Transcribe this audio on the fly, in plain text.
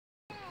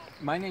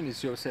My name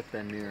is Yossef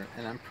Ben-Meir,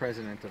 and I'm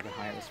president of the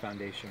Hylas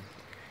Foundation.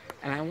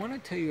 And I want to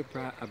tell you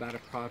about a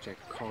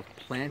project called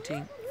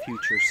Planting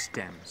Future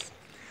Stems.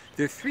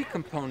 There are three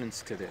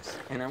components to this,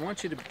 and I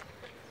want you to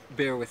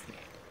bear with me.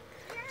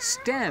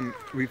 STEM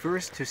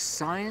refers to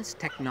science,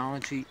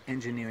 technology,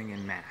 engineering,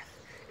 and math.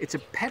 It's a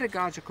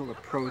pedagogical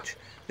approach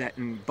that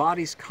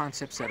embodies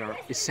concepts that are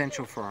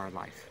essential for our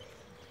life.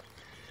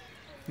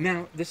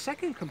 Now, the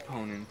second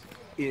component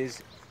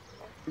is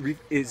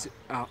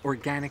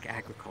organic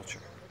agriculture.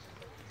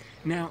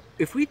 Now,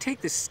 if we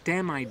take the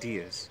STEM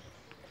ideas,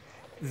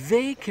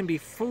 they can be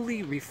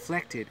fully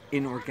reflected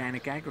in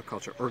organic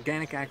agriculture.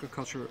 Organic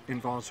agriculture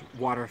involves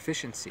water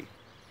efficiency,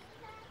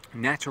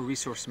 natural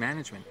resource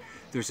management.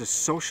 There's a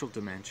social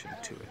dimension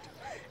to it.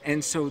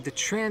 And so the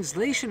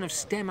translation of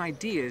STEM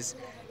ideas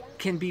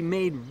can be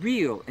made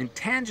real and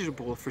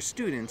tangible for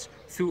students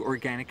through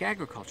organic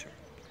agriculture.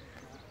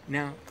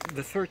 Now,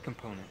 the third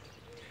component.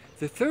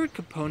 The third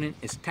component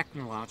is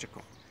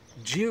technological,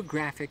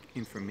 geographic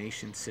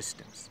information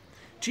systems.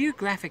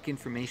 Geographic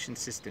information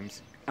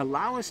systems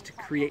allow us to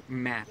create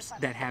maps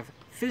that have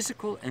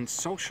physical and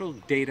social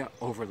data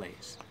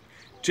overlays.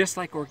 Just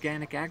like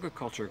organic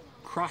agriculture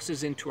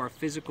crosses into our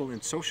physical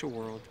and social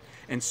world,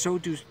 and so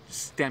do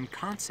STEM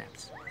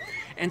concepts.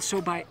 And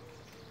so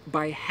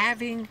by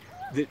having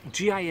the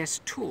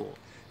GIS tool,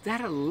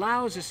 that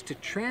allows us to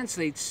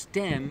translate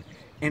STEM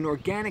and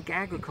organic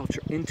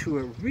agriculture into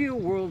a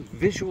real-world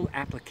visual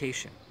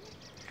application.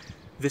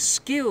 The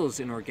skills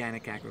in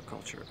organic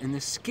agriculture and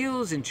the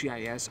skills in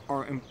GIS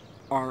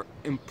are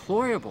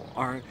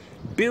employable,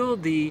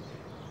 build the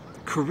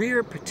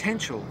career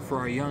potential for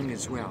our young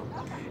as well.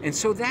 And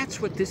so that's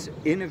what this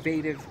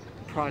innovative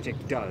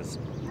project does.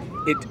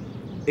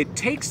 It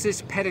takes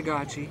this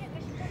pedagogy,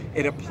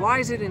 it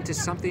applies it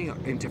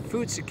into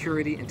food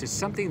security, into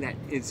something that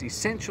is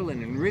essential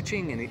and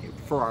enriching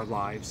for our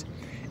lives,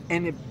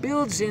 and it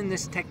builds in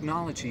this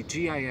technology,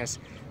 GIS,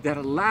 that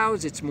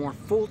allows its more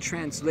full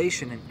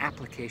translation and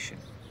application.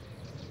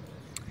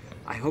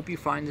 I hope you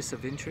find this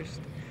of interest,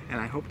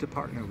 and I hope to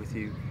partner with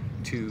you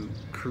to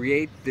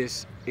create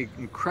this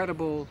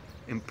incredible,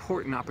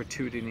 important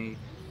opportunity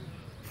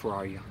for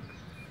our young.